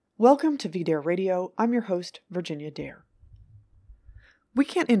Welcome to VDARE Radio. I'm your host, Virginia Dare. We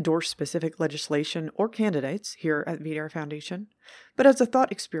can't endorse specific legislation or candidates here at VDARE Foundation, but as a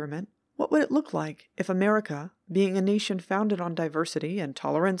thought experiment, what would it look like if America, being a nation founded on diversity and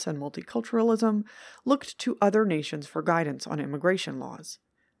tolerance and multiculturalism, looked to other nations for guidance on immigration laws?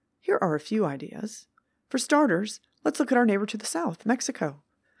 Here are a few ideas. For starters, let's look at our neighbor to the south, Mexico.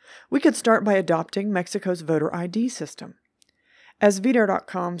 We could start by adopting Mexico's voter ID system. As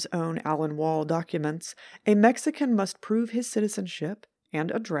VDARE.com's own Alan Wall documents, a Mexican must prove his citizenship and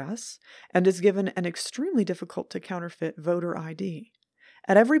address and is given an extremely difficult-to-counterfeit voter ID.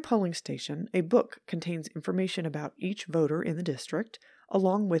 At every polling station, a book contains information about each voter in the district,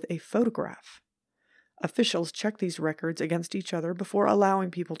 along with a photograph. Officials check these records against each other before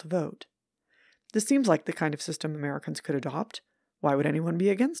allowing people to vote. This seems like the kind of system Americans could adopt. Why would anyone be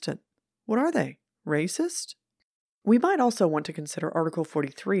against it? What are they? Racist? We might also want to consider Article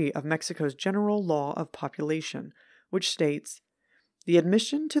 43 of Mexico's General Law of Population, which states, "The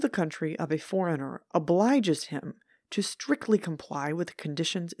admission to the country of a foreigner obliges him to strictly comply with the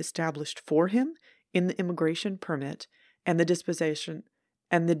conditions established for him in the immigration permit and the dispositions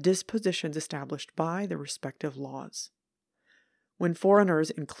established by the respective laws." When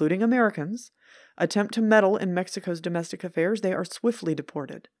foreigners, including Americans, attempt to meddle in Mexico's domestic affairs, they are swiftly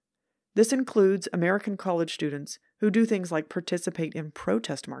deported. This includes American college students who do things like participate in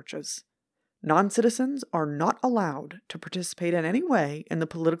protest marches. Non-citizens are not allowed to participate in any way in the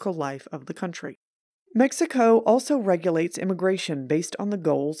political life of the country. Mexico also regulates immigration based on the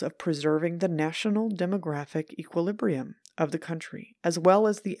goals of preserving the national demographic equilibrium of the country, as well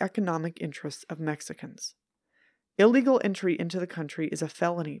as the economic interests of Mexicans. Illegal entry into the country is a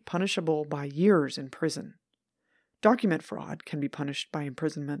felony punishable by years in prison. Document fraud can be punished by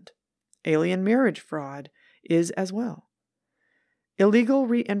imprisonment. Alien marriage fraud is as well. Illegal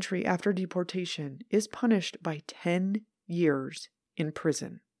re-entry after deportation is punished by 10 years in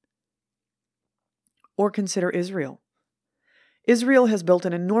prison. Or consider Israel. Israel has built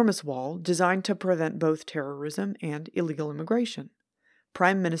an enormous wall designed to prevent both terrorism and illegal immigration.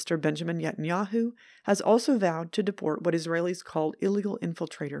 Prime Minister Benjamin Netanyahu has also vowed to deport what Israelis call illegal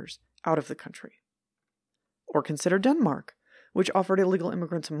infiltrators out of the country. Or consider Denmark, which offered illegal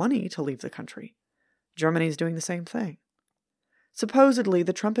immigrants money to leave the country. Germany is doing the same thing. Supposedly,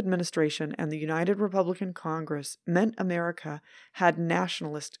 the Trump administration and the United Republican Congress meant America had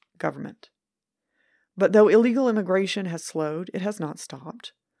nationalist government. But though illegal immigration has slowed, it has not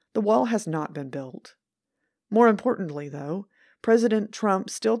stopped. The wall has not been built. More importantly, though, President Trump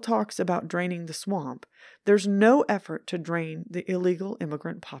still talks about draining the swamp. There's no effort to drain the illegal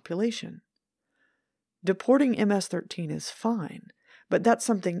immigrant population. Deporting MS-13 is fine, but that's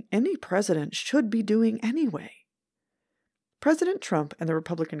something any president should be doing anyway. President Trump and the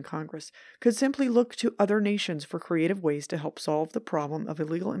Republican Congress could simply look to other nations for creative ways to help solve the problem of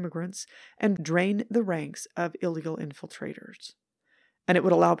illegal immigrants and drain the ranks of illegal infiltrators. And it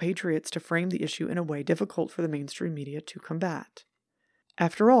would allow patriots to frame the issue in a way difficult for the mainstream media to combat.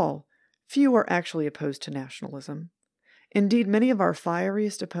 After all, few are actually opposed to nationalism. Indeed, many of our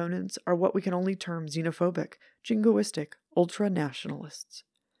fieriest opponents are what we can only term xenophobic, jingoistic, ultra-nationalists.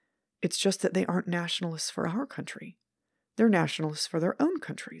 It's just that they aren't nationalists for our country. They're nationalists for their own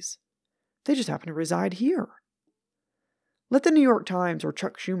countries. They just happen to reside here. Let the New York Times or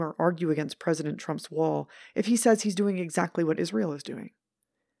Chuck Schumer argue against President Trump's wall if he says he's doing exactly what Israel is doing.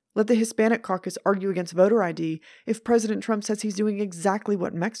 Let the Hispanic caucus argue against voter ID if President Trump says he's doing exactly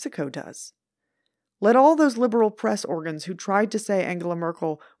what Mexico does. Let all those liberal press organs who tried to say Angela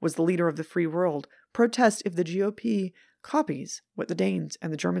Merkel was the leader of the free world protest if the GOP copies what the Danes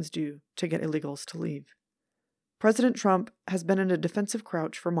and the Germans do to get illegals to leave. President Trump has been in a defensive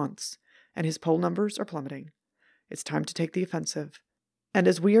crouch for months, and his poll numbers are plummeting. It's time to take the offensive. And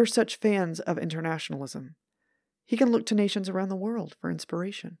as we are such fans of internationalism, he can look to nations around the world for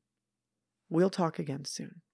inspiration. We'll talk again soon.